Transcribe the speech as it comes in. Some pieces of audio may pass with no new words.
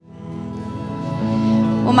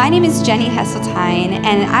Well, my name is Jenny Hesseltine,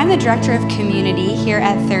 and I'm the Director of Community here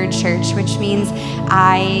at Third Church, which means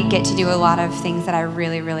I get to do a lot of things that I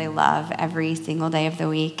really, really love every single day of the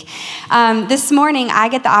week. This morning, I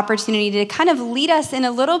get the opportunity to kind of lead us in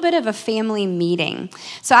a little bit of a family meeting.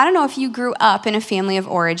 So I don't know if you grew up in a family of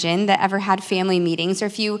origin that ever had family meetings, or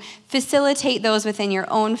if you facilitate those within your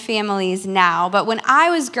own families now, but when I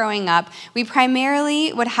was growing up, we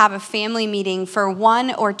primarily would have a family meeting for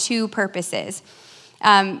one or two purposes.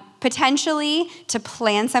 Potentially to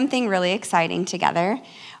plan something really exciting together,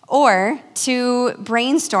 or to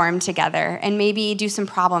brainstorm together and maybe do some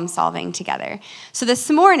problem solving together. So this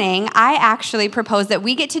morning, I actually propose that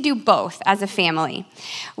we get to do both as a family.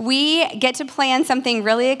 We get to plan something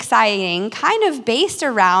really exciting, kind of based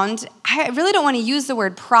around, I really don't want to use the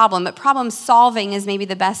word problem, but problem solving is maybe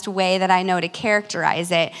the best way that I know to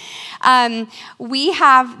characterize it. We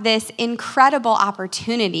have this incredible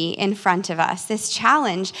opportunity in front of us, this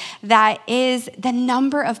challenge that is the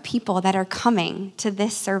number of people that are coming to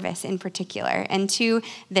this service in particular and to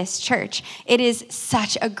this church. It is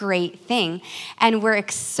such a great thing, and we're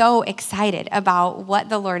so excited about what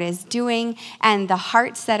the Lord is doing and the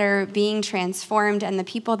hearts that are being transformed and the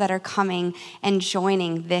people that are coming and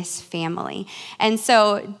joining this family. And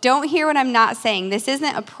so don't hear what I'm not saying. This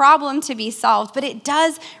isn't a problem to be solved, but it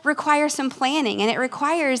does require some planning, and it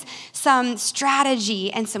requires some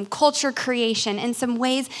strategy and some culture creation and some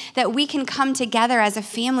ways that we can come together as a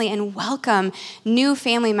family and welcome new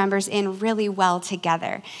family members in really well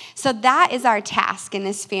together. So that is our task in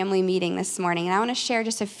this family meeting this morning. And I want to share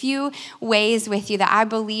just a few ways with you that I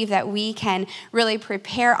believe that we can really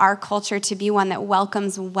prepare our culture to be one that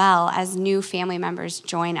welcomes well as new family members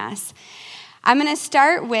join us. I'm going to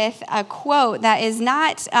start with a quote that is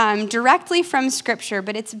not directly from Scripture,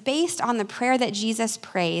 but it's based on the prayer that Jesus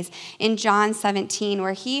prays in John 17,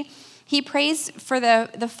 where he prays for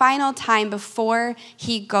the final time before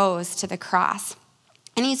he goes to the cross.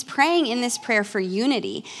 And he's praying in this prayer for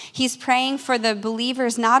unity. He's praying for the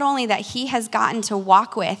believers not only that he has gotten to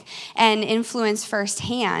walk with and influence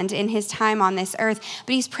firsthand in his time on this earth,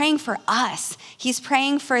 but he's praying for us. He's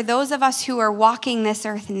praying for those of us who are walking this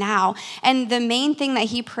earth now. And the main thing that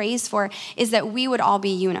he prays for is that we would all be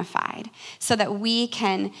unified so that we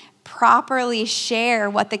can properly share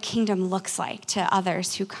what the kingdom looks like to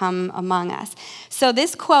others who come among us. So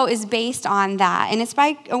this quote is based on that, and it's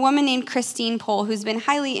by a woman named Christine Pohl, who's been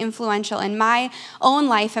highly influential in my own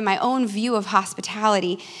life and my own view of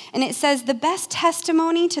hospitality. And it says, "The best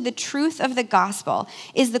testimony to the truth of the gospel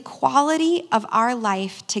is the quality of our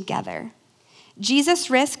life together. Jesus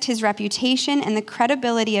risked his reputation and the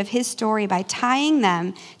credibility of his story by tying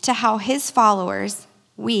them to how his followers,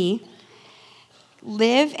 we,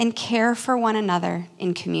 live and care for one another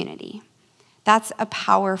in community." That's a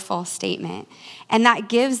powerful statement. And that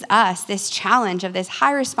gives us this challenge of this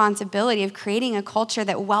high responsibility of creating a culture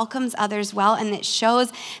that welcomes others well and that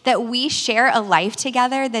shows that we share a life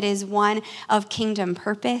together that is one of kingdom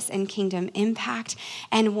purpose and kingdom impact,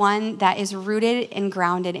 and one that is rooted and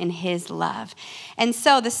grounded in his love. And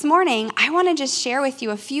so this morning, I want to just share with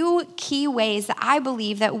you a few key ways that I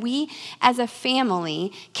believe that we as a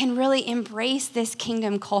family can really embrace this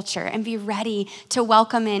kingdom culture and be ready to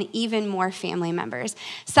welcome in even more family members.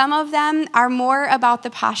 Some of them are more about the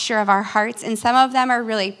posture of our hearts, and some of them are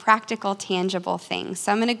really practical, tangible things.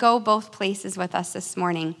 So I'm going to go both places with us this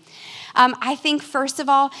morning. I think, first of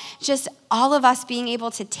all, just all of us being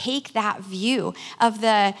able to take that view of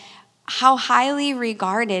how highly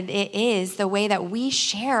regarded it is the way that we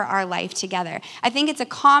share our life together. I think it's a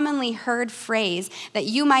commonly heard phrase that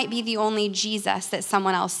you might be the only Jesus that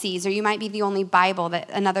someone else sees, or you might be the only Bible that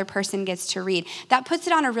another person gets to read. That puts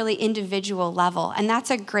it on a really individual level, and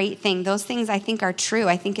that's a great thing. Those things I think are true.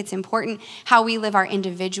 I think it's important how we live our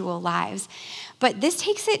individual lives. But this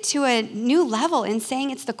takes it to a new level in saying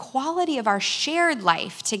it's the quality of our shared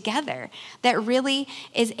life together that really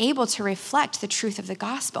is able to reflect the truth of the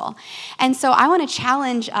gospel. And so I want to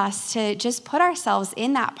challenge us to just put ourselves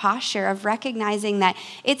in that posture of recognizing that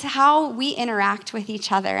it's how we interact with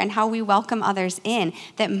each other and how we welcome others in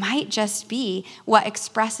that might just be what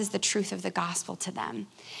expresses the truth of the gospel to them.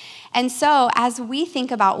 And so as we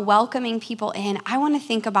think about welcoming people in, I want to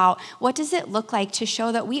think about what does it look like to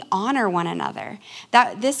show that we honor one another.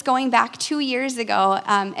 This going back 2 years ago,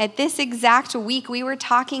 at this exact week, we were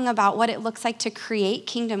talking about what it looks like to create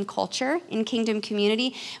kingdom culture in kingdom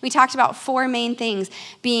community. We talked about 4 main things: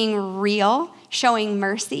 being real, showing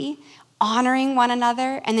mercy, honoring one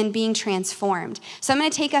another, and then being transformed. So I'm going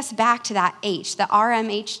to take us back to that H, the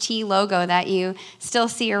RMHT logo that you still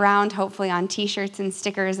see around, hopefully on t-shirts and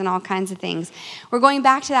stickers and all kinds of things. We're going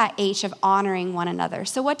back to that H of honoring one another.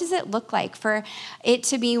 So what does it look like for it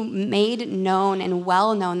to be made known and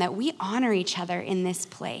well known that we honor each other in this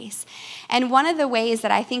place? And one of the ways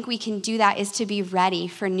that I think we can do that is to be ready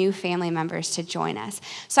for new family members to join us.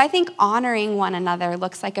 So I think honoring one another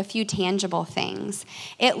looks like a few tangible things.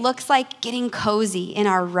 It looks like getting cozy in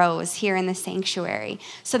our rows here in the sanctuary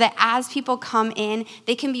so that as people come in,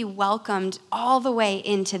 they can be welcomed all the way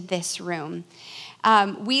into this room.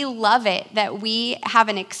 We love it that we have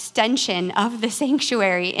an extension of the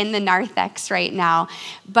sanctuary in the narthex right now.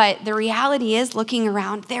 But the reality is, looking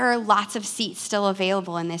around, there are lots of seats still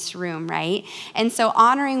available in this room, right? And so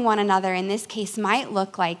honoring one another in this case might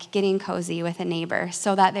look like getting cozy with a neighbor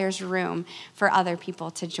so that there's room for other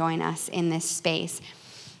people to join us in this space.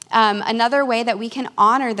 Another way that we can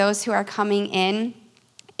honor those who are coming in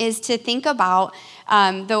is to think about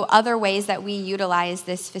the other ways that we utilize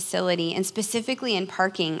this facility, and specifically in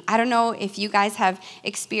parking. I don't know if you guys have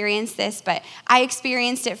experienced this, but I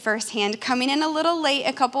experienced it firsthand coming in a little late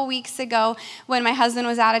a couple weeks ago when my husband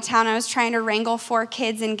was out of town. I was trying to wrangle 4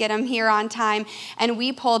 kids and get them here on time, and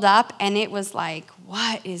we pulled up, and it was like,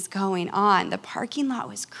 what is going on? The parking lot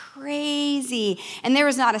was crazy, and there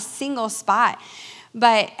was not a single spot.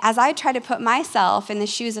 But as I tried to put myself in the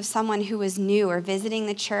shoes of someone who was new or visiting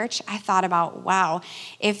the church, I thought about, wow,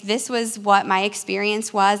 if this was what my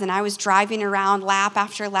experience was and I was driving around lap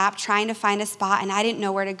after lap trying to find a spot and I didn't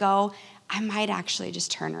know where to go, I might actually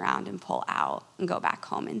just turn around and pull out and go back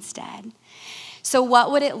home instead. So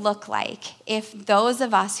what would it look like if those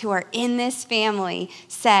of us who are in this family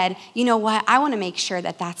said, you know what, I want to make sure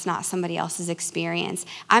that that's not somebody else's experience.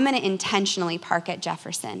 I'm going to intentionally park at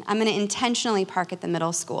Jefferson. I'm going to intentionally park at the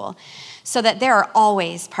middle school so that there are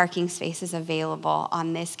always parking spaces available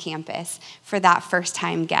on this campus for that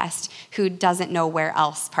first-time guest who doesn't know where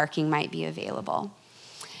else parking might be available.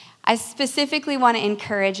 I specifically want to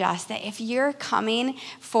encourage us that if you're coming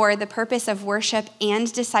for the purpose of worship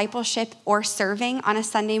and discipleship or serving on a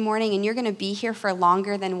Sunday morning and you're going to be here for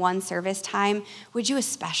longer than one service time, would you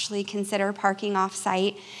especially consider parking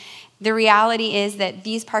off-site? The reality is that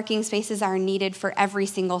these parking spaces are needed for every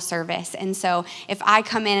single service. And so if I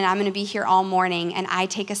come in and I'm going to be here all morning and I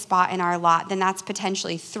take a spot in our lot, then that's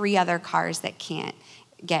potentially 3 other cars that can't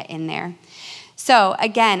get in there. So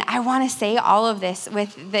again, I want to say all of this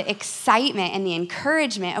with the excitement and the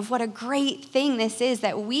encouragement of what a great thing this is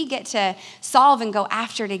that we get to solve and go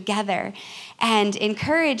after together, and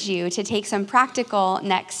encourage you to take some practical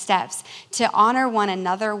next steps to honor one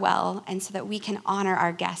another well, and so that we can honor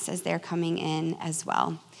our guests as they're coming in as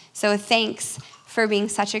well. So thanks for being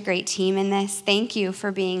such a great team in this. Thank you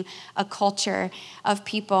for being a culture of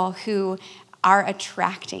people who are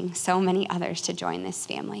attracting so many others to join this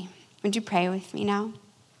family. Would you pray with me now?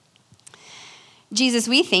 Jesus,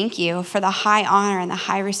 we thank you for the high honor and the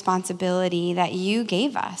high responsibility that you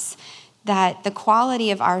gave us, that the quality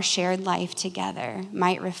of our shared life together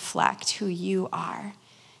might reflect who you are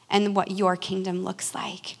and what your kingdom looks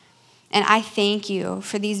like. And I thank you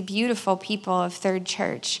for these beautiful people of Third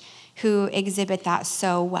Church who exhibit that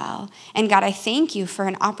so well. And God, I thank you for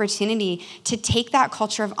an opportunity to take that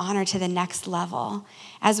culture of honor to the next level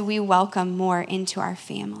as we welcome more into our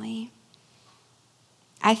family.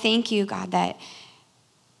 I thank you, God, that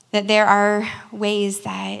there are ways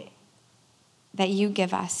that you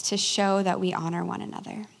give us to show that we honor one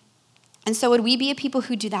another. And so would we be a people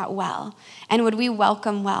who do that well? And would we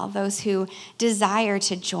welcome well those who desire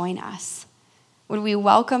to join us? Would we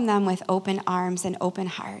welcome them with open arms and open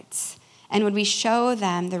hearts? And would we show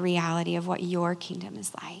them the reality of what your kingdom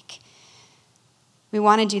is like? We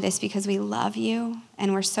want to do this because we love you,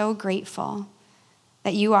 and we're so grateful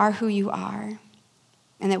that you are who you are,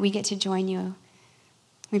 and that we get to join you.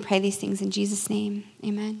 We pray these things in Jesus' name.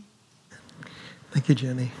 Amen. Thank you,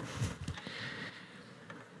 Jenny.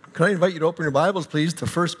 Can I invite you to open your Bibles, please, to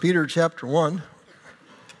 1 Peter chapter 1.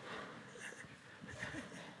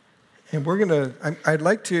 And I'd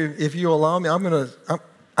like to, if you allow me,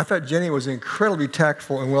 I thought Jenny was incredibly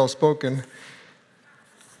tactful and well-spoken.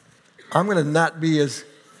 I'm going to not be as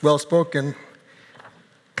well-spoken.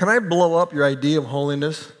 Can I blow up your idea of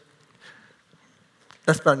holiness?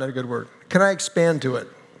 That's probably not a good word. Can I expand to it?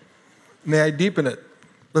 May I deepen it?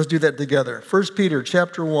 Let's do that together. 1 Peter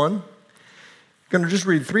chapter 1. I'm going to just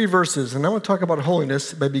read 3 verses, and I want to talk about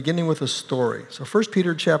holiness by beginning with a story. So 1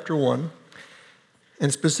 Peter chapter 1.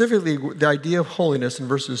 And specifically, the idea of holiness in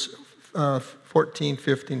verses 14,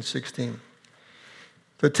 15, 16.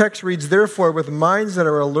 The text reads, therefore, with minds that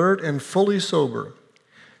are alert and fully sober,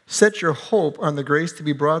 set your hope on the grace to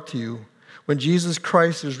be brought to you when Jesus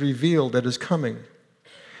Christ is revealed at his coming.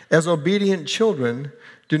 As obedient children,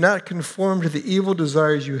 do not conform to the evil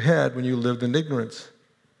desires you had when you lived in ignorance.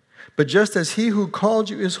 But just as he who called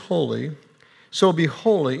you is holy, so be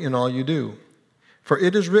holy in all you do. For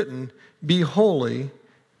it is written, be holy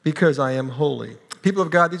because I am holy. People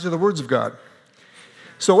of God, these are the words of God.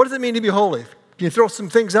 So what does it mean to be holy? Can you throw some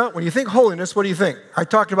things out? When you think holiness, what do you think? I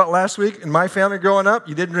talked about last week in my family growing up,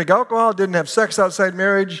 you didn't drink alcohol, didn't have sex outside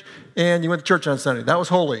marriage, and you went to church on Sunday. That was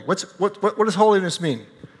holy. What does holiness mean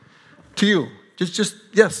to you?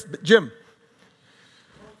 Yes, Jim.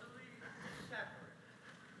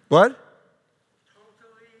 What?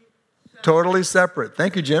 Totally separate.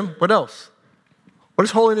 Thank you, Jim. What else? What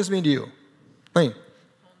does holiness mean to you? Lane?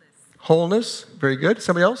 Wholeness. Very good.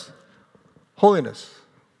 Somebody else? Holiness.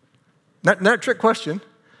 Not a trick question.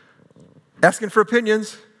 Asking for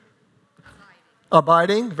opinions.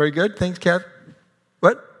 Abiding. Very good. Thanks, Kath.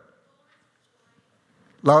 What?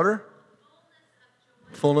 Louder.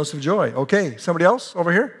 Fullness of joy. Okay. Somebody else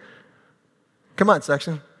over here? Come on,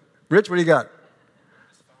 section. Rich, what do you got?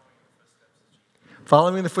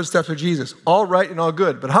 Following the footsteps of Jesus. All right and all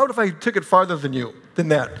good. But how if I took it farther than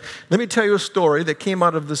that? Let me tell you a story that came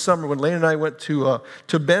out of the summer when Lane and I went to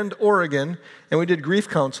Bend, Oregon, and we did grief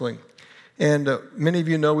counseling. And many of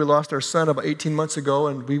you know we lost our son about 18 months ago,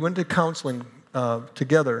 and we went to counseling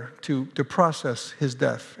together to process his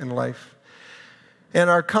death in life. And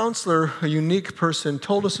our counselor, a unique person,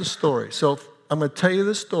 told us a story. So I'm going to tell you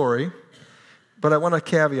this story, but I want to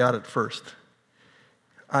caveat it first.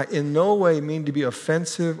 I in no way mean to be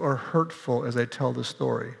offensive or hurtful as I tell the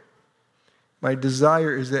story. My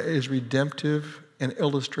desire is that it is redemptive and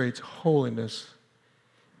illustrates holiness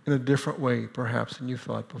in a different way, perhaps, than you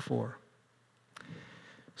thought before.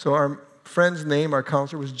 So our friend's name, our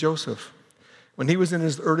counselor, was Joseph. When he was in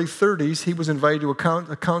his early 30s, he was invited to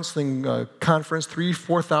a counseling conference,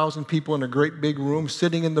 4,000 people in a great big room,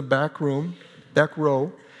 sitting in the back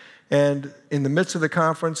row. And in the midst of the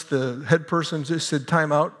conference, the head person just said,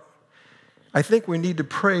 time out. I think we need to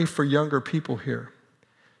pray for younger people here.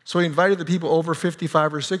 So he invited the people over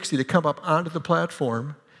 55 or 60 to come up onto the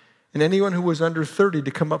platform, and anyone who was under 30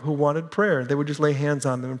 to come up who wanted prayer. They would just lay hands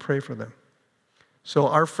on them and pray for them. So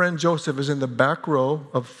our friend Joseph is in the back row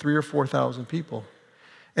of 3,000 or 4,000 people.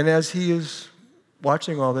 And as he is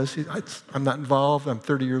watching all this, I'm not involved, I'm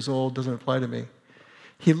 30 years old, doesn't apply to me.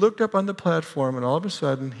 He looked up on the platform, and all of a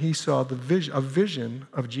sudden, he saw a vision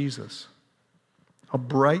of Jesus, a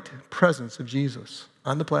bright presence of Jesus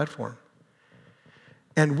on the platform.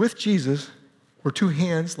 And with Jesus were two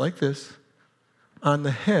hands like this on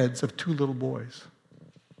the heads of two little boys.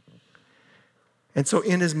 And so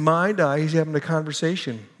in his mind eye, he's having a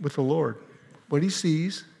conversation with the Lord, what he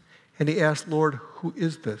sees, and he asked, Lord, who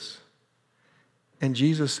is this? And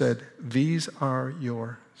Jesus said, these are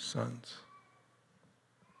your sons.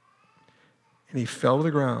 And he fell to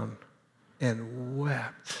the ground and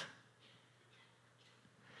wept.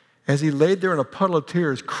 As he laid there in a puddle of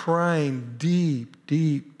tears, crying deep,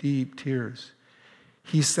 deep, deep tears,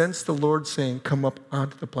 he sensed the Lord saying, come up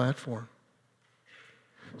onto the platform.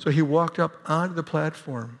 So he walked up onto the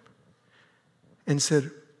platform and said,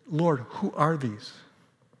 Lord, who are these?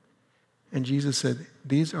 And Jesus said,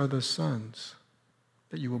 these are the sons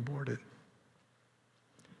that you aborted.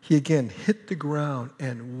 He again hit the ground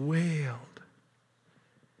and wailed.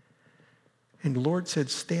 And the Lord said,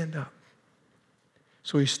 stand up.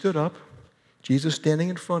 So he stood up, Jesus standing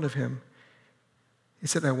in front of him. He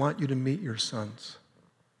said, I want you to meet your sons.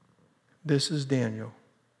 This is Daniel,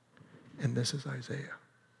 and this is Isaiah.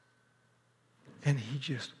 And he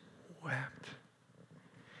just wept.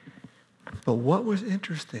 But what was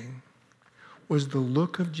interesting was the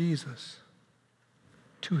look of Jesus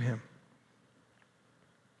to him.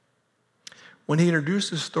 When he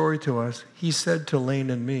introduced the story to us, he said to Lane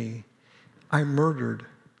and me, I murdered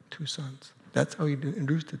two sons. That's how he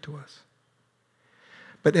introduced it to us.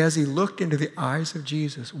 But as he looked into the eyes of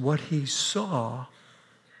Jesus, what he saw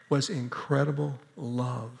was incredible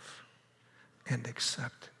love and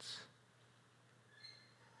acceptance.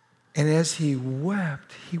 And as he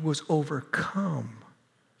wept, he was overcome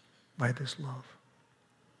by this love.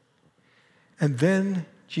 And then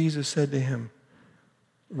Jesus said to him,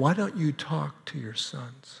 why don't you talk to your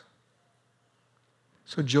sons?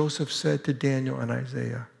 So Joseph said to Daniel and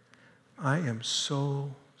Isaiah, I am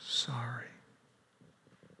so sorry.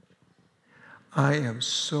 I am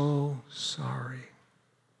so sorry.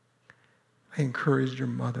 I encouraged your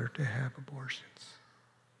mother to have abortions.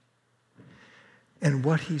 And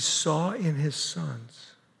what he saw in his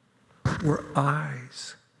sons were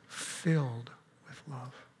eyes filled with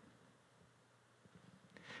love.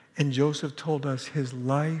 And Joseph told us his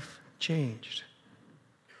life changed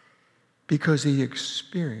because he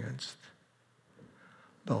experienced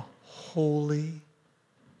the holy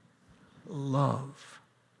love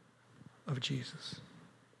of Jesus.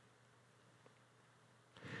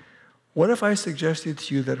 What if I suggested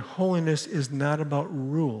to you that holiness is not about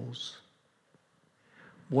rules?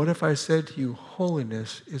 What if I said to you,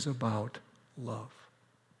 holiness is about love?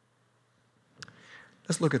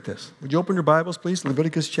 Let's look at this. Would you open your Bibles, please?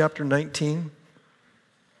 Leviticus chapter 19.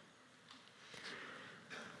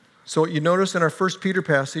 So you notice in our 1 Peter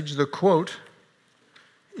passage, the quote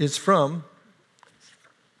is from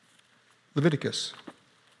Leviticus.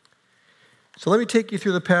 So let me take you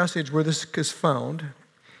through the passage where this is found,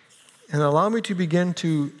 and allow me to begin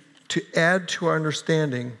to add to our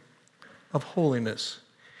understanding of holiness.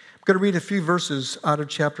 I'm going to read a few verses out of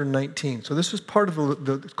chapter 19. So this is part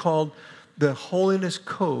of called the Holiness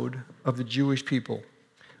Code of the Jewish people.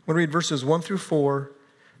 I'm going to read verses 1 through 4,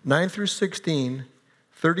 9 through 16,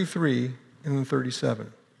 33, and then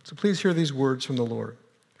 37. So please hear these words from the Lord.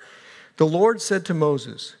 The Lord said to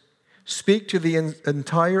Moses, "Speak to the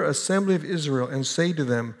entire assembly of Israel and say to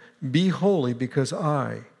them, 'Be holy because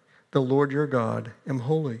I, the Lord your God, am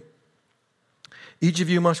holy. Each of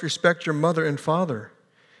you must respect your mother and father,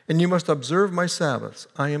 and you must observe my Sabbaths.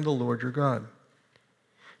 I am the Lord your God.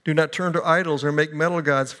 Do not turn to idols or make metal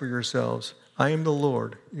gods for yourselves. I am the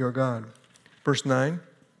Lord your God.'" Verse 9,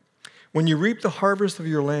 "When you reap the harvest of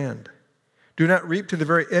your land, do not reap to the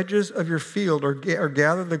very edges of your field or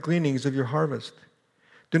gather the gleanings of your harvest.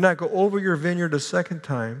 Do not go over your vineyard a second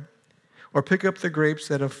time or pick up the grapes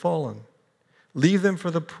that have fallen. Leave them for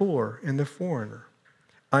the poor and the foreigner.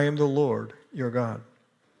 I am the Lord your God.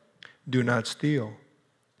 Do not steal.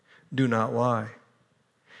 Do not lie.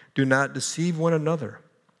 Do not deceive one another.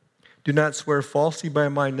 Do not swear falsely by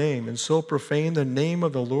my name and so profane the name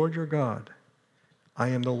of the Lord your God. I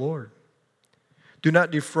am the Lord. Do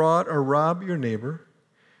not defraud or rob your neighbor.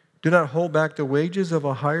 Do not hold back the wages of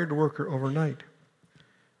a hired worker overnight.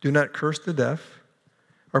 Do not curse the deaf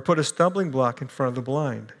or put a stumbling block in front of the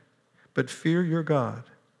blind, but fear your God.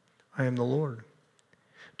 I am the Lord.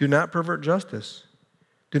 Do not pervert justice.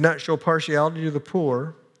 Do not show partiality to the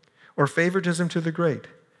poor or favoritism to the great,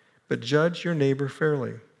 but judge your neighbor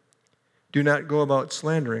fairly. Do not go about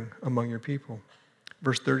slandering among your people."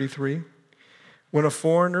 Verse 33, "When a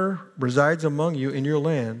foreigner resides among you in your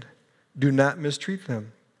land, do not mistreat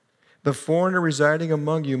them. The foreigner residing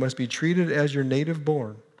among you must be treated as your native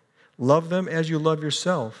born. Love them as you love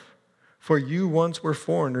yourself, for you once were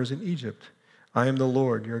foreigners in Egypt. I am the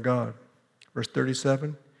Lord your God." Verse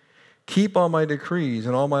 37, "Keep all my decrees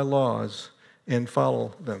and all my laws and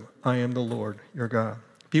follow them. I am the Lord your God."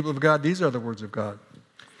 People of God, these are the words of God.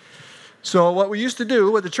 So what we used to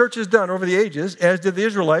do, what the church has done over the ages, as did the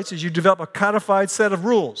Israelites, is you develop a codified set of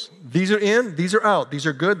rules. These are in, these are out. These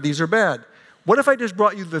are good, these are bad. What if I just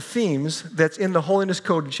brought you the themes that's in the Holiness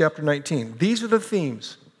Code in chapter 19? These are the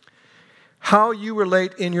themes. How you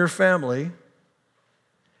relate in your family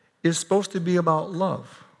is supposed to be about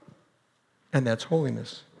love, and that's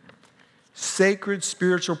holiness. Sacred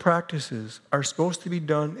spiritual practices are supposed to be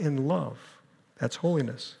done in love. That's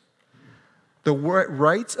holiness. The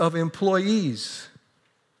rights of employees,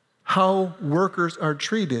 how workers are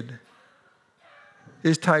treated,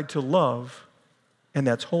 is tied to love, and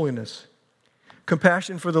that's holiness.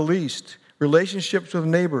 Compassion for the least, relationships with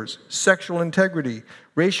neighbors, sexual integrity,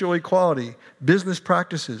 racial equality, business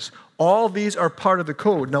practices, all these are part of the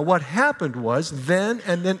code. Now, what happened was then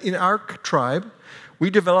and then in our tribe,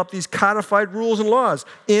 we developed these codified rules and laws,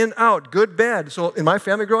 in, out, good, bad. So in my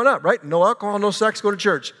family growing up, right? No alcohol, no sex, go to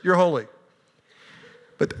church. You're holy.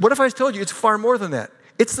 But what if I told you it's far more than that?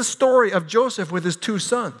 It's the story of Joseph with his two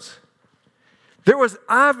sons. There was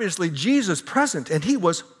obviously Jesus present, and he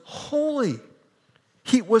was holy.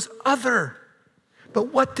 He was other. But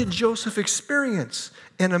what did Joseph experience?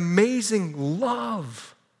 An amazing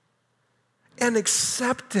love, an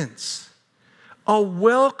acceptance, a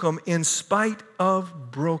welcome in spite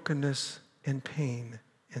of brokenness and pain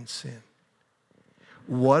and sin.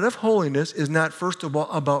 What if holiness is not, first of all,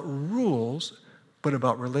 about rules, but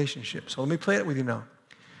about relationships? So let me play it with you now.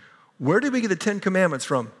 Where did we get the 10 Commandments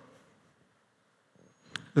from?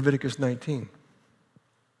 Leviticus 19.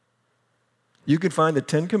 You can find the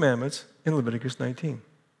 10 Commandments in Leviticus 19.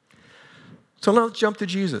 So now let's jump to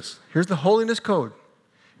Jesus. Here's the Holiness Code.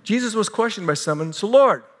 Jesus was questioned by someone, "So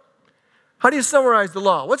Lord, how do you summarize the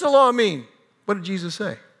law? What's the law mean?" What did Jesus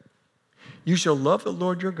say? "You shall love the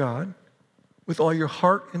Lord your God with all your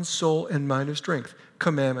heart and soul and mind and strength.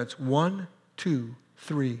 Commandments 1, 2,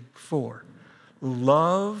 3, 4.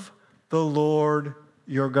 Love the Lord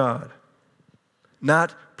your God.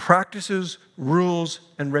 Not practices, rules,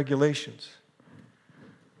 and regulations.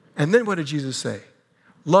 And then what did Jesus say?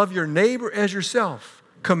 Love your neighbor as yourself.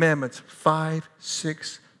 Commandments 5,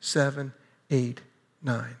 6, 7, 8,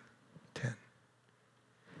 9, 10.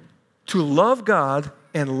 To love God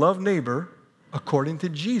and love neighbor, according to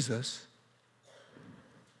Jesus,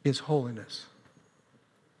 is holiness.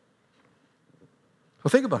 So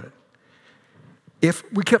think about it. If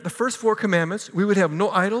we kept the first 4 commandments, we would have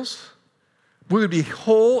no idols. We would be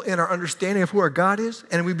whole in our understanding of who our God is,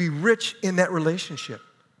 and we'd be rich in that relationship.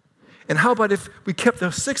 And how about if we kept the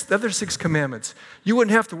other 6 commandments? You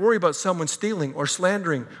wouldn't have to worry about someone stealing or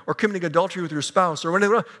slandering or committing adultery with your spouse or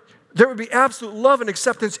whatever. There would be absolute love and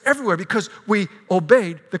acceptance everywhere because we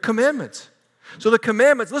obeyed the commandments. So the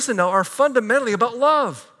commandments, listen now, are fundamentally about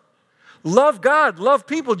love. Love God, love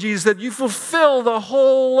people, Jesus said. You fulfill the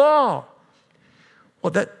whole law.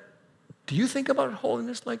 Well, do you think about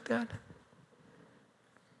holiness like that?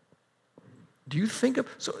 Do you think of,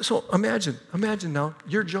 so imagine now,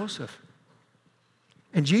 you're Joseph.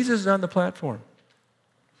 And Jesus is on the platform.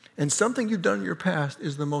 And something you've done in your past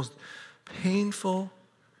is the most painful,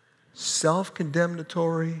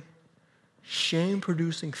 self-condemnatory,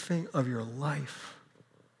 shame-producing thing of your life.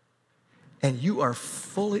 And you are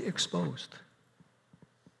fully exposed.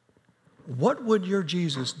 What would your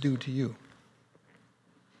Jesus do to you?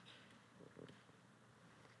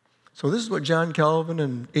 So this is what John Calvin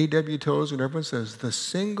and A.W. Tozer and everyone says. The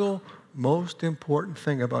single most important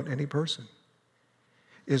thing about any person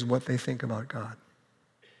is what they think about God.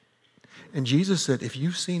 And Jesus said, if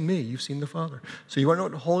you've seen me, you've seen the Father. So you want to know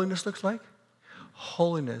what holiness looks like?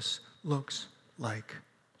 Holiness looks like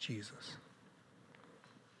Jesus.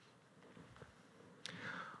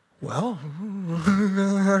 Well,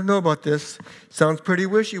 I don't know about this. Sounds pretty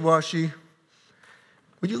wishy-washy.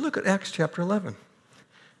 Would you look at Acts chapter 11?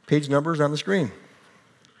 Page numbers on the screen.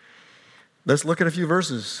 Let's look at a few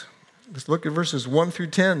verses. Let's look at verses 1 through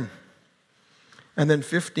 10, and then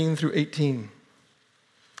 15 through 18.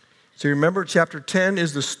 So you remember chapter 10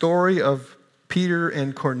 is the story of Peter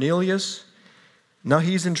and Cornelius. Now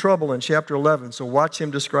he's in trouble in chapter 11, so watch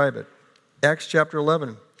him describe it. Acts chapter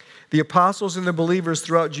 11. The apostles and the believers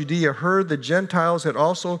throughout Judea heard the Gentiles had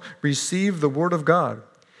also received the word of God.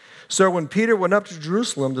 So when Peter went up to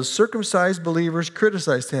Jerusalem, the circumcised believers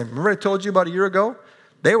criticized him. Remember I told you about a year ago?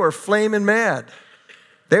 They were flaming mad.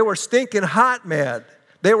 They were stinking hot mad.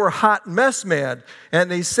 They were hot mess mad. And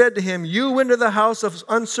they said to him, you went to the house of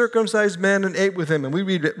uncircumcised men and ate with him. And we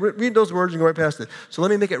read those words and go right past it. So let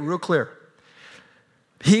me make it real clear.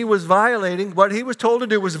 He was violating, what he was told to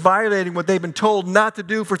do was violating what they've been told not to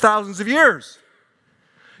do for thousands of years.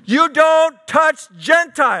 You don't touch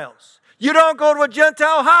Gentiles. You don't go to a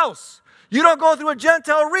Gentile house. You don't go through a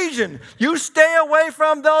Gentile region. You stay away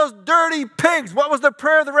from those dirty pigs. What was the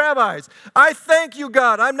prayer of the rabbis? I thank you,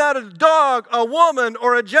 God. I'm not a dog, a woman,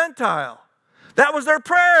 or a Gentile. That was their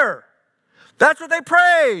prayer. That's what they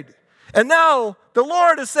prayed. And now the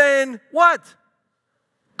Lord is saying, what?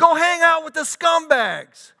 Go hang out with the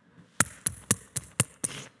scumbags.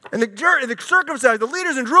 And the circumcised, the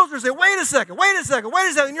leaders in Jerusalem say, wait a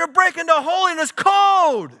second. You're breaking the holiness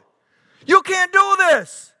code. You can't do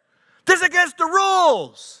this. This is against the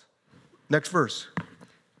rules. Next verse.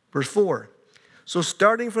 Verse 4. So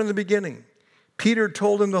starting from the beginning, Peter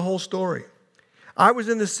told him the whole story. I was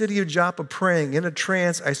in the city of Joppa praying. In a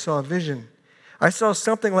trance, I saw a vision. I saw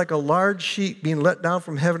something like a large sheet being let down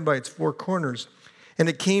from heaven by its 4 corners, and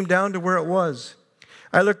it came down to where it was.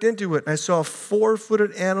 I looked into it, and I saw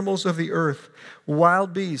 4-footed animals of the earth,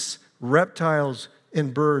 wild beasts, reptiles,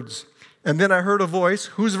 and birds. And then I heard a voice.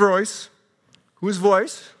 Whose voice? Whose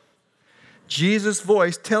voice? Jesus'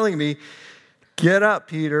 voice telling me, get up,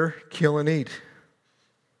 Peter, kill and eat.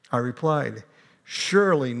 I replied,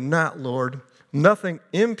 surely not, Lord. Nothing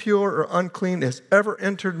impure or unclean has ever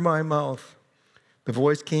entered my mouth. The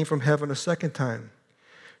voice came from heaven a second time.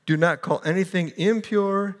 Do not call anything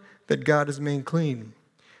impure that God has made clean.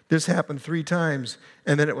 This happened 3 times,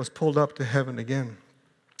 and then it was pulled up to heaven again.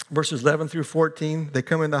 Verses 11 through 14, they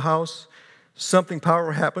come in the house. Something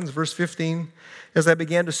powerful happens. Verse 15, as I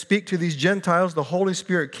began to speak to these Gentiles, the Holy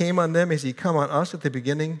Spirit came on them as he come on us at the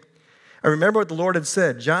beginning. I remember what the Lord had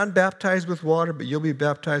said, John baptized with water, but you'll be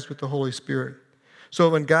baptized with the Holy Spirit. So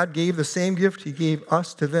when God gave the same gift he gave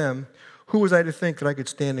us to them, who was I to think that I could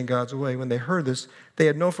stand in God's way? When they heard this, they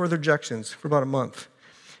had no further objections for about a month.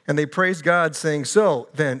 And they praised God, saying, so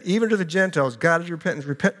then, even to the Gentiles, God has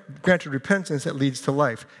granted repentance that leads to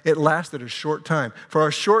life. It lasted a short time. For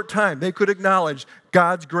a short time, they could acknowledge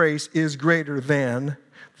God's grace is greater than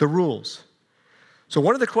the rules. So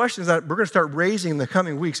one of the questions that we're going to start raising in the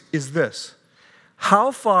coming weeks is this.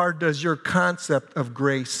 How far does your concept of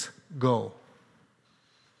grace go?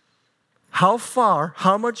 How far,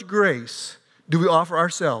 how much grace do we offer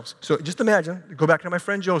ourselves? So just imagine, go back to my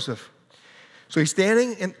friend Joseph. So he's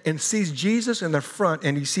standing and sees Jesus in the front,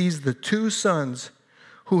 and he sees the two sons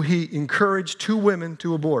who he encouraged two women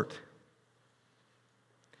to abort.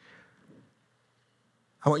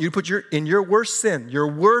 I want you to put in your worst sin, your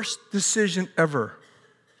worst decision ever,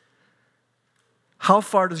 how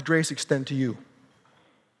far does grace extend to you?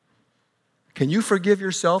 Can you forgive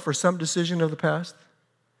yourself for some decision of the past?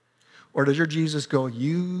 Or does your Jesus go,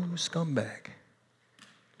 you scumbag,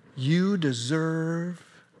 you deserve,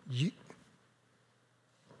 you...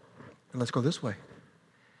 And let's go this way.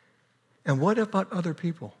 And what about other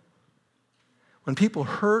people? When people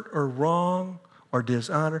hurt or wrong or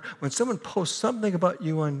dishonor, when someone posts something about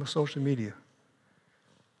you on social media,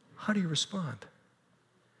 how do you respond?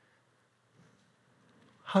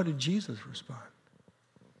 How did Jesus respond?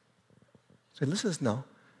 Say, listen, no.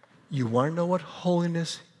 You want to know what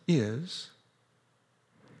holiness is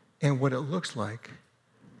and what it looks like?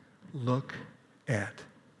 Look at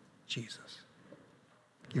Jesus.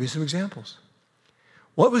 Give you some examples.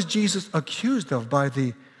 What was Jesus accused of by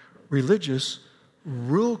the religious,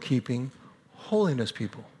 rule-keeping, holiness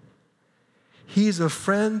people? He's a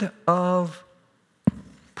friend of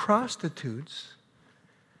prostitutes,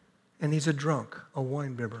 and he's a drunk, a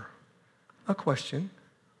wine bibber. A question,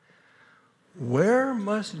 where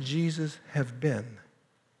must Jesus have been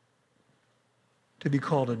to be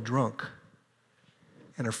called a drunk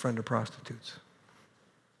and a friend of prostitutes?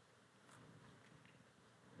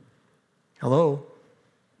 Hello?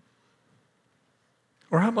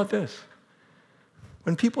 Or how about this?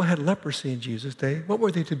 When people had leprosy in Jesus' day, what were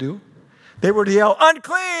they to do? They were to yell,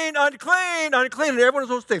 unclean, unclean, unclean, and everyone was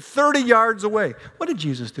supposed to stay 30 yards away. What did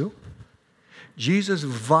Jesus do? Jesus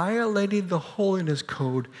violated the holiness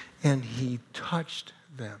code, and he touched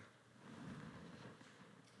them.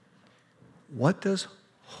 What does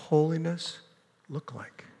holiness look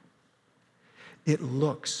like? It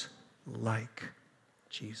looks like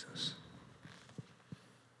Jesus.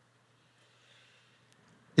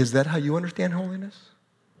 Is that how you understand holiness?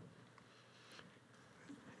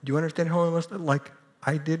 Do you understand holiness like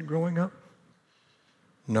I did growing up?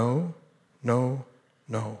 No, no,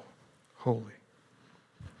 no. Holy.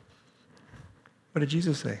 What did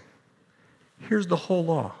Jesus say? Here's the whole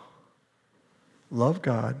law. Love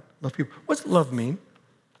God, love people. What's love mean?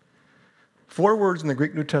 4 words in the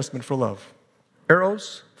Greek New Testament for love.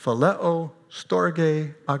 Eros, phileo,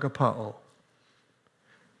 storge, agapao.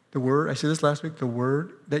 The word, I said this last week, the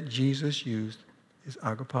word that Jesus used is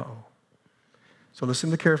agapao. So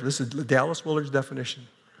listen to carefully. This is Dallas Willard's definition.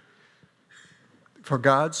 For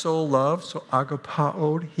God so loved, so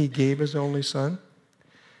agapaoed, he gave his only son.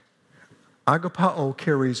 Agapao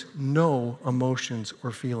carries no emotions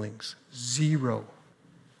or feelings. 0.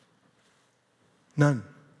 None.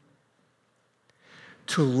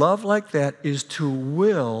 To love like that is to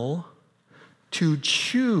will, to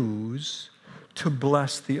choose, to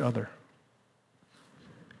bless the other.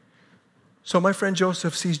 So my friend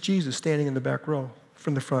Joseph sees Jesus standing in the back row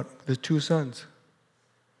from the front, the 2 sons.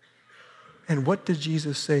 And what did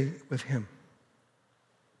Jesus say with him?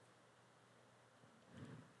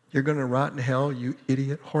 You're going to rot in hell, you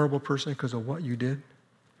idiot, horrible person, because of what you did.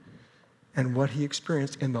 And what he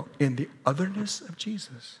experienced in the otherness of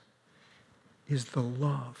Jesus is the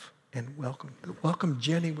love and welcome. The welcome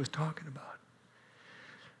Jenny was talking about.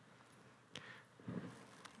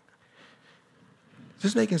 Is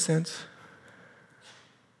this making sense?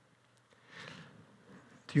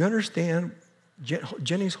 Do you understand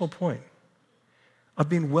Jenny's whole point of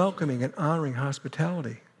being welcoming and honoring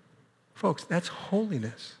hospitality? Folks, that's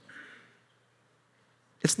holiness.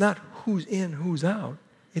 It's not who's in, who's out.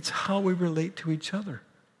 It's how we relate to each other,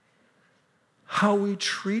 how we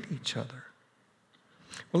treat each other.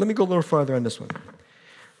 Well, let me go a little farther on this one.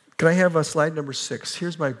 Can I have slide number 6?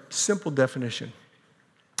 Here's my simple definition.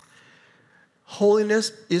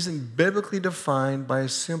 Holiness isn't biblically defined by a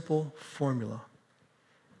simple formula.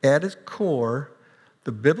 At its core,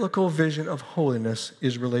 the biblical vision of holiness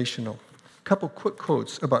is relational. A couple quick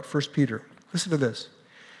quotes about 1 Peter. Listen to this.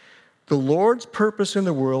 The Lord's purpose in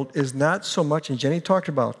the world is not so much, and Jenny talked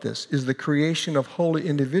about this, is the creation of holy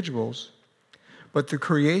individuals, but the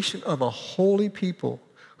creation of a holy people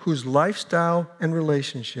whose lifestyle and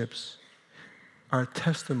relationships are a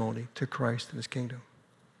testimony to Christ and his kingdom.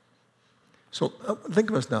 So think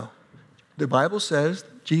of us now. The Bible says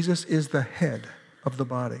Jesus is the head of the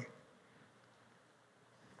body.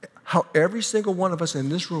 How every single one of us in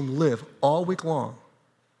this room live all week long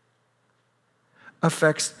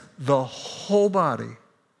affects the whole body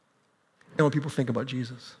and when people think about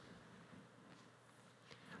Jesus.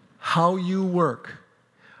 How you work,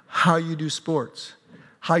 how you do sports,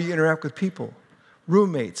 how you interact with people,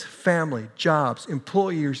 roommates, family, jobs,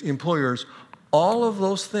 employers, all of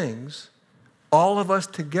those things, all of us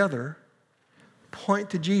together point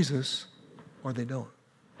to Jesus or they don't.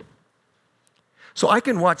 So I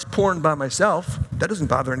can watch porn by myself. That doesn't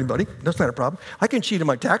bother anybody. That's not a problem. I can cheat on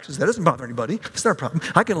my taxes. That doesn't bother anybody. That's not a problem.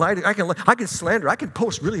 I can lie. I can slander. I can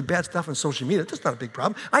post really bad stuff on social media. That's not a big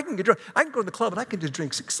problem. I can get drunk. I can go to the club and I can just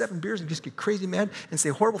drink 6, 7 beers and just get crazy mad and say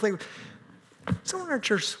horrible things. Someone in our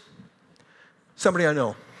church, somebody I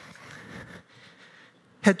know,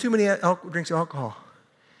 had too many drinks of alcohol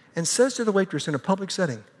and says to the waitress in a public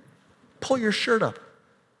setting, "Pull your shirt up."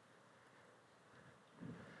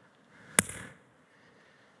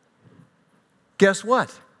 Guess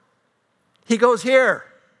what? He goes here.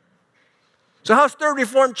 So how's Third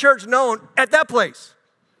Reformed Church known at that place?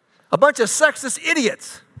 A bunch of sexist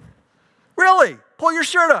idiots. Really? Pull your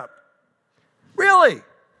shirt up. Really?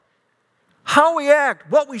 How we act,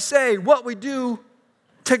 what we say, what we do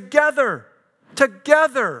together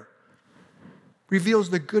reveals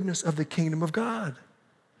the goodness of the kingdom of God.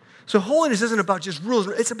 So holiness isn't about just rules,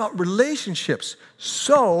 it's about relationships.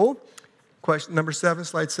 So, question number 7,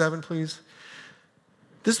 slide 7, please.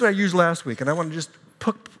 This is what I used last week, and I want to just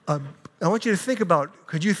I want you to think about,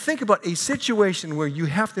 could you think about a situation where you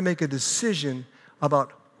have to make a decision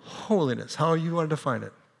about holiness, how you want to define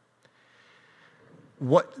it?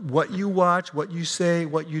 What you watch, what you say,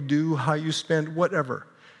 what you do, how you spend, whatever.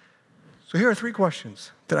 So here are 3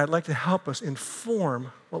 questions that I'd like to help us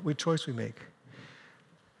inform what choice we make.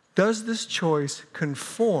 Does this choice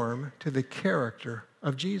conform to the character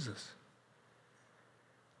of Jesus?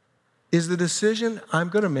 Is the decision I'm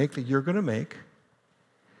going to make, that you're going to make,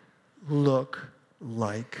 look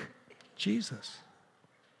like Jesus?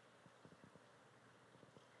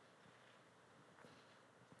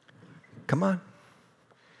 Come on.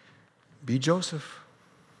 Be Joseph.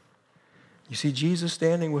 You see Jesus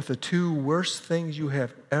standing with the 2 worst things you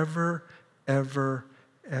have ever done.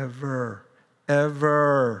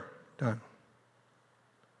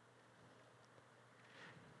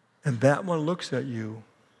 And that one looks at you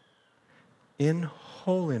in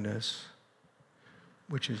holiness,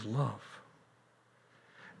 which is love.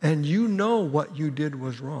 And you know what you did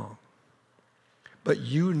was wrong, but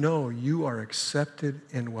you know you are accepted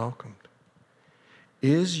and welcomed.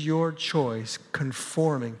 Is your choice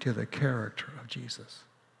conforming to the character of Jesus?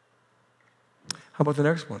 How about the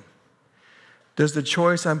next one? Does the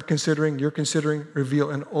choice you're considering,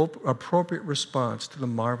 reveal an appropriate response to the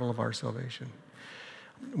marvel of our salvation?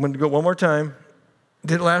 I'm going to go one more time.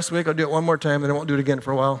 Did it last week, I'll do it one more time, and I won't do it again for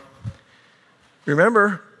a while.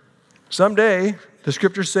 Remember, someday, the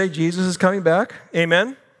scriptures say Jesus is coming back.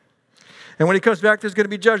 Amen? And when he comes back, there's going to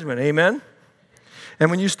be judgment. Amen? And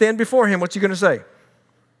when you stand before him, what's he going to say?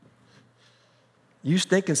 You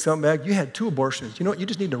stinking scumbag, you had 2 abortions. You know what? You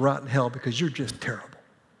just need to rot in hell because you're just terrible.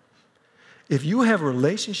 If you have a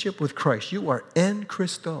relationship with Christ, you are en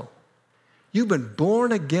Christo. You've been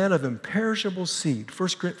born again of imperishable seed. 1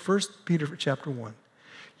 Peter chapter 1.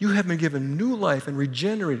 You have been given new life and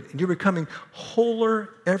regenerated, and you're becoming wholer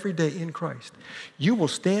every day in Christ. You will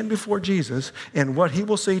stand before Jesus, and what he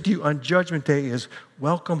will say to you on Judgment Day is,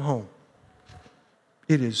 welcome home.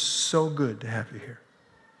 It is so good to have you here.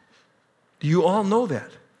 Do you all know that?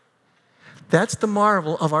 That's the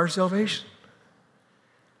marvel of our salvation.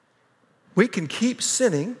 We can keep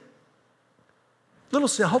sinning. Little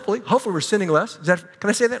sin, hopefully we're sinning less. Can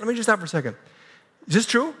I say that? Let me just stop for a second. Is this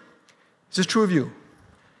true? Is this true of you?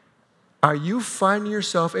 Are you finding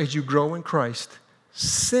yourself, as you grow in Christ,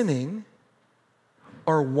 sinning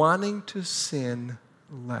or wanting to sin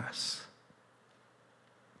less?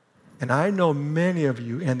 And I know many of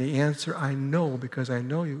you, and the answer I know because I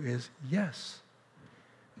know you is yes.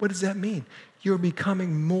 What does that mean? You're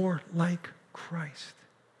becoming more like Christ.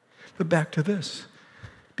 But back to this.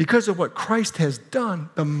 Because of what Christ has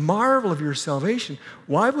done, the marvel of your salvation,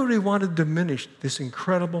 why would we want to diminish this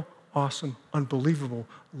incredible, awesome, unbelievable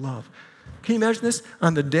love? Can you imagine this?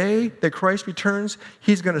 On the day that Christ returns,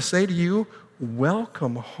 he's going to say to you,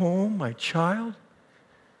 welcome home, my child.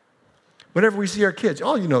 Whenever we see our kids,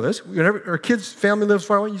 you know this, whenever our kids' family lives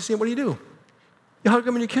far away, you see them, what do? You hug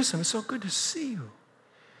them and you kiss them. It's so good to see you.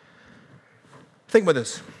 Think about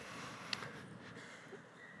this.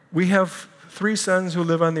 We have 3 sons who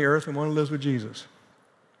live on the earth and one who lives with Jesus.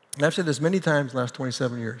 And I've said this many times in the last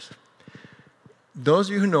 27 years. Those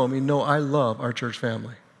of you who know me know I love our church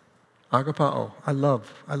family. Agapao, I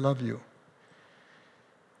love you.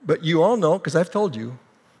 But you all know, because I've told you,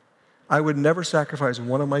 I would never sacrifice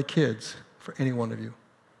one of my kids for any one of you.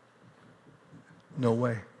 No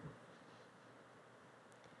way.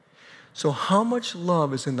 So how much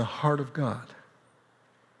love is in the heart of God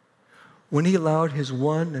when he allowed his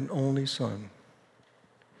one and only Son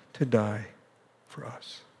to die for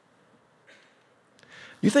us?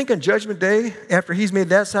 You think on Judgment Day, after he's made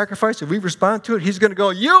that sacrifice, if we respond to it, he's going to go,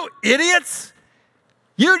 you idiots,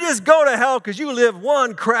 you just go to hell because you live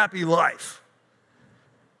one crappy life.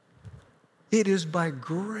 It is by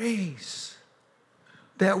grace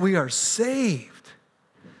that we are saved,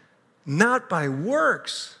 not by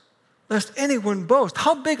works, lest anyone boast.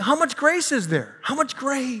 How much grace is there? How much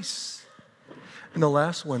grace? And the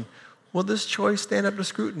last one, will this choice stand up to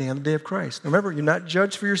scrutiny on the day of Christ? Now remember, you're not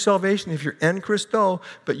judged for your salvation if you're en Christo,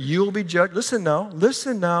 but you'll be judged. Listen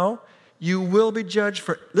now. You will be judged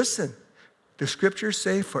for, listen, the scriptures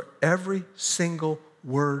say for every single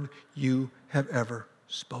word you have ever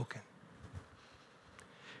spoken.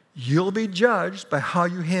 You'll be judged by how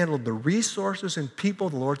you handled the resources and people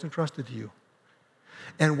the Lord's entrusted to you.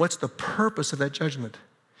 And what's the purpose of that judgment?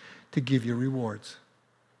 To give you rewards.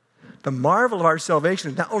 The marvel of our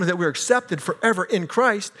salvation is not only that we're accepted forever in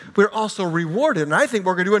Christ, we're also rewarded. And I think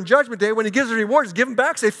what we're going to do on Judgment Day, when he gives us rewards, give them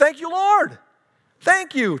back, say, thank you, Lord.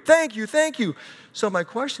 Thank you, thank you, thank you. So my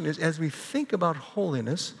question is, as we think about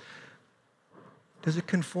holiness, does it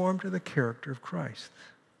conform to the character of Christ?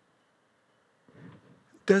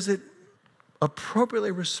 Does it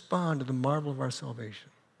appropriately respond to the marvel of our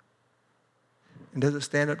salvation? And does it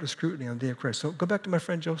stand up to scrutiny on the day of Christ? So go back to my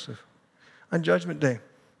friend Joseph. On Judgment Day,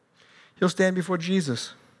 he'll stand before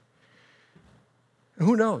Jesus. And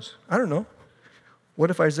who knows? I don't know.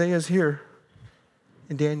 What if Isaiah's here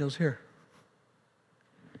and Daniel's here?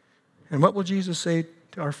 And what will Jesus say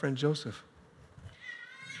to our friend Joseph?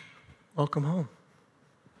 Welcome home.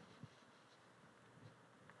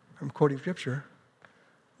 I'm quoting scripture.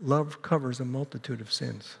 Love covers a multitude of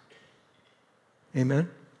sins. Amen?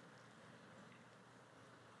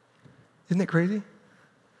 Isn't that crazy?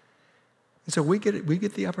 And so we get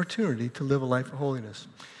the opportunity to live a life of holiness.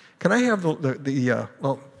 Can I have I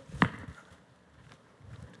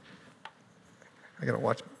got to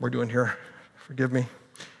watch what we're doing here. Forgive me.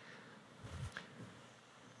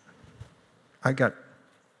 I got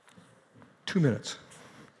 2 minutes.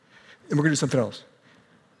 And we're going to do something else.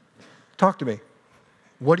 Talk to me.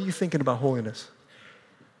 What are you thinking about holiness?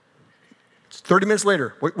 It's 30 minutes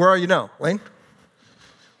later. Where are you now, Lane?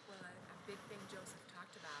 Well, a big thing Joseph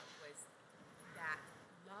talked about was that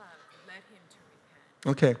love led him to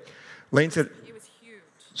repent. Okay. Lane said... It was huge.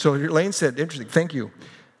 So Lane said, interesting, thank you.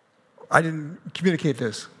 I didn't communicate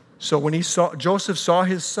this. So when Joseph saw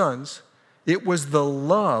his sons, it was the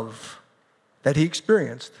love that he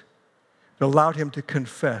experienced that allowed him to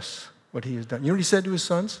confess what he has done. You know what he said to his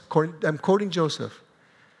sons? I'm quoting Joseph.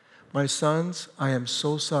 My sons, I am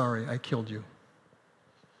so sorry I killed you.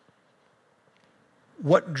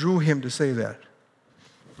 What drew him to say that?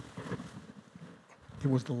 It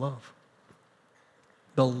was the love.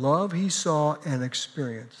 The love he saw and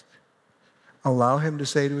experienced allow him to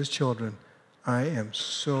say to his children, I am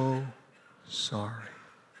so sorry.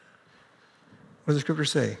 What does the scripture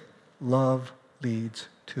say? Love leads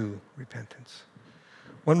to repentance.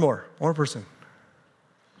 One more person.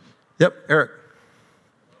 Yep, Eric.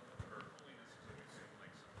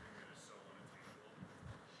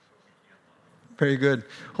 Very good.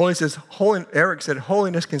 Eric said,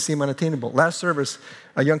 holiness can seem unattainable. Last service,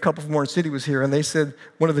 a young couple from Orange City was here, and they said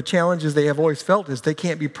one of the challenges they have always felt is they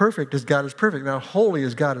can't be perfect as God is perfect. Now, holy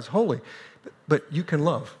as God is holy. But you can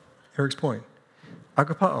love. Eric's point.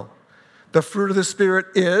 Agapao. The fruit of the Spirit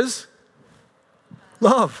is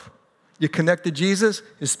love. You connect to Jesus,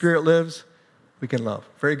 his Spirit lives, we can love.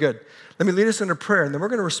 Very good. Let me lead us in a prayer, and then we're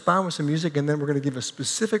going to respond with some music, and then we're going to give a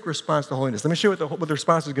specific response to holiness. Let me show you what the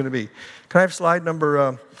response is going to be. Can I have slide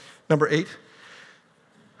number 8?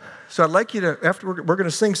 So I'd like you to, after we're going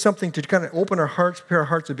to sing something to kind of open our hearts, prepare our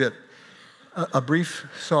hearts a bit, a brief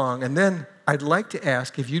song, and then I'd like to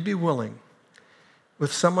ask if you'd be willing,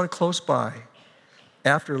 with someone close by,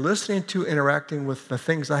 after listening to, interacting with the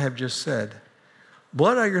things I have just said,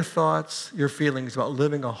 what are your thoughts, your feelings about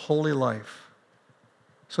living a holy life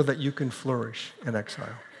so that you can flourish in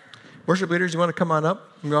exile? Worship leaders, you want to come on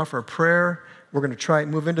up? We offer a prayer. We're going to try and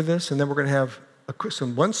move into this, and then we're going to have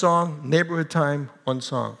one song, neighborhood time, one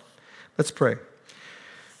song. Let's pray.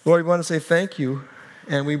 Lord, we want to say thank you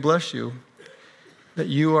And we bless you that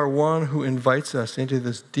you are one who invites us into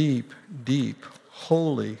this deep, deep,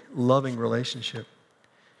 holy, loving relationship.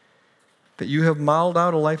 That you have modeled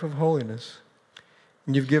out a life of holiness.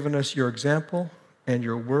 And you've given us your example and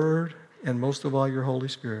your word, and most of all, your Holy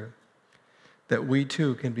Spirit. That we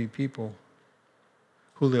too can be people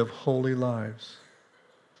who live holy lives.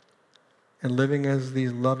 And living as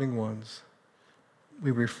these loving ones,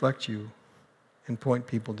 we reflect you and point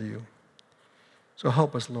people to you. So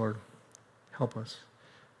help us, Lord. Help us.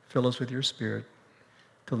 Fill us with your Spirit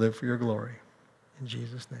to live for your glory. In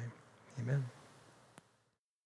Jesus' name, amen.